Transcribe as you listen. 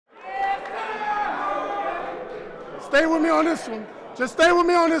stay with me on this one. Just stay with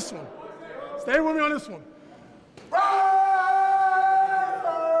me on this one. Stay with me on this one.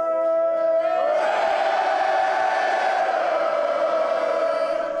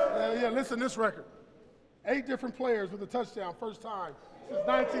 Yeah, listen to this record. 8 different players with a touchdown, first time since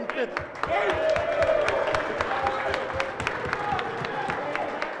 1950.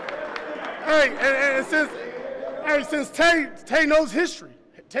 Hey, since Tay knows history.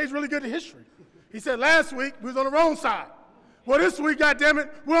 Tay's really good at history. He said last week we was on the wrong side. Well, this week, goddammit,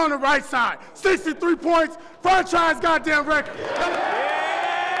 we're on the right side. 63 points, franchise goddamn record.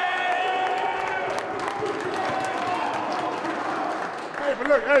 Hey, but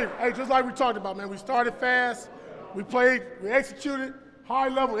look, hey, just like we talked about, man, we started fast, we played, we executed, high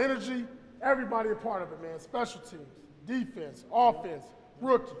level energy, everybody a part of it, man. Special teams, defense, offense,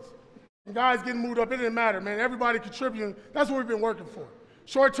 rookies. And guys getting moved up, it didn't matter, man. Everybody contributing, that's what we've been working for.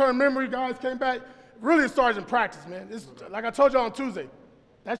 Short-term memory, guys came back. Really, it started in practice, man. It's, like I told y'all on Tuesday,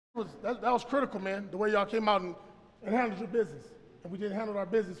 that was critical, man, the way y'all came out and handled your business. And we didn't handle our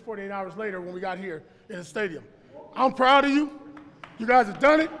business 48 hours later when we got here in the stadium. I'm proud of you. You guys have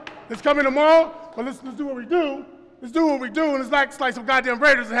done it. It's coming tomorrow, but let's do what we do. Let's do what we do, and it's like some goddamn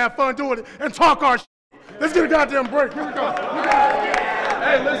Raiders and have fun doing it and talk our shit. Let's get a goddamn break. Here we go.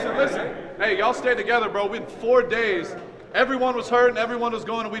 Hey, listen. Hey, y'all stay together, bro. We had 4 days. Everyone was hurt and everyone was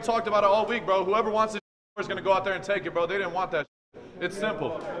going, and we talked about it all week, bro. Whoever wants it is going to go out there and take it, bro. They didn't want that. It's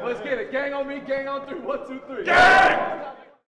simple. Let's get it. Gang on me, gang on 3. 1, 2, 3. Gang!